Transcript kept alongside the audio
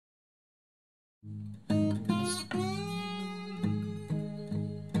Hey everybody,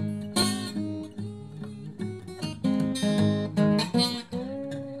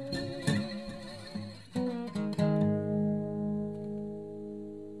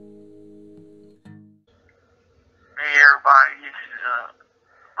 this is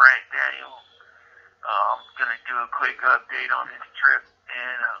Brant Daniel. I'm gonna do a quick update on this trip,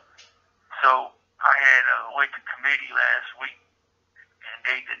 and so I had went to committee last week, and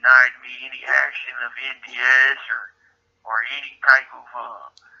they denied me any action of NDS or any type of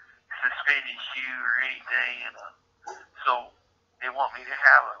suspended shoe or anything, and so they want me to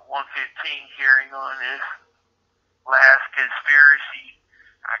have a 115 hearing on this last conspiracy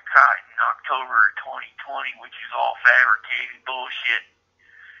I caught in October of 2020, which is all fabricated bullshit,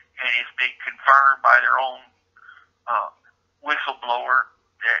 and it's been confirmed by their own whistleblower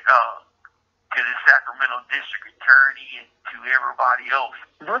that to the Sacramento District Attorney and to everybody else.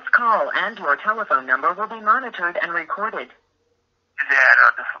 This call and your telephone number will be monitored and recorded. That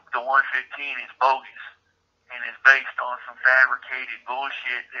the 115 is bogus and is based on some fabricated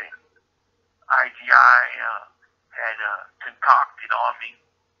bullshit that IGI had concocted on me.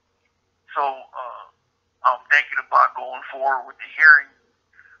 So I'm thinking about going forward with the hearing,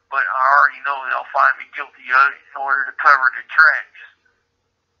 but I already know they'll find me guilty of it in order to cover the tracks.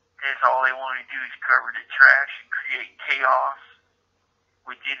 That's all they want to do is cover the tracks and create chaos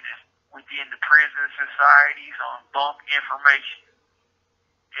within the prison societies on bunk information.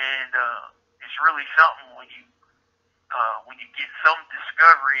 And it's really something when you get some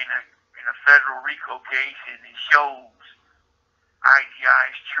discovery in a federal RICO case and it shows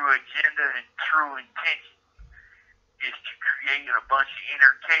IGI's true agenda and true intention is to create a bunch of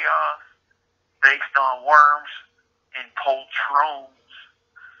inner chaos based on worms and poltroons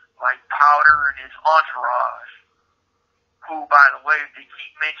like Powder and his entourage, who, by the way, if they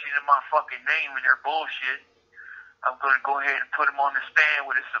keep mentioning my fucking name in their bullshit, I'm going to go ahead and put them on the stand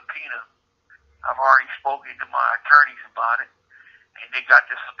with a subpoena. I've already spoken to my attorneys about it, and they got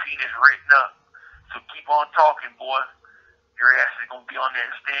the subpoenas written up. So keep on talking, boy. Your ass is going to be on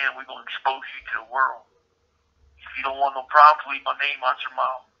that stand. We're going to expose you to the world. If you don't want no problems, leave my name out your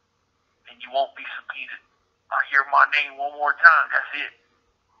mouth, and you won't be subpoenaed. I hear my name one more time. That's it.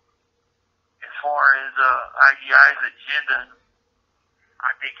 As far as IGI's agenda,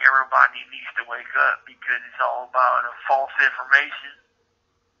 I think everybody needs to wake up because it's all about false information,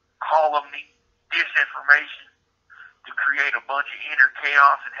 calumny, disinformation, to create a bunch of inner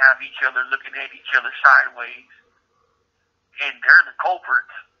chaos and have each other looking at each other sideways. And they're the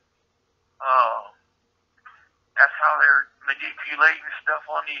culprits. That's how they're manipulating stuff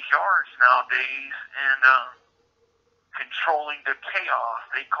on these yards nowadays and controlling the chaos.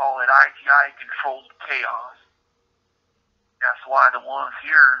 They call it IGI controlled chaos. That's why the ones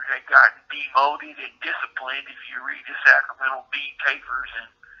here have gotten demoted and disciplined. If you read the Sacramento Bee papers,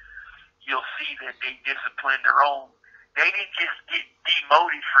 and you'll see that they disciplined their own. They didn't just get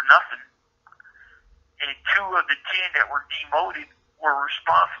demoted for nothing. And 2 of the 10 that were demoted were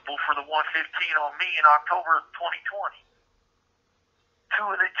responsible for the 115 on me in October of 2020. 2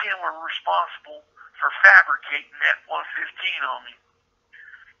 of the 10 were responsible for fabricating that 115 on me.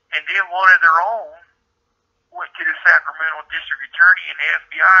 And then one of their own went to the Sacramento District Attorney and the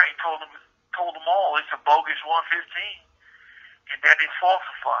FBI and told them all it's a bogus 115 and that it's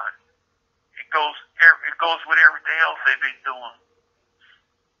falsified. It goes with everything else they've been doing.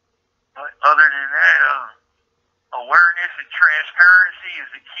 But other than that, awareness and transparency is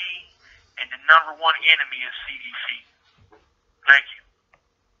the key and the #1 enemy of CDC. Thank you.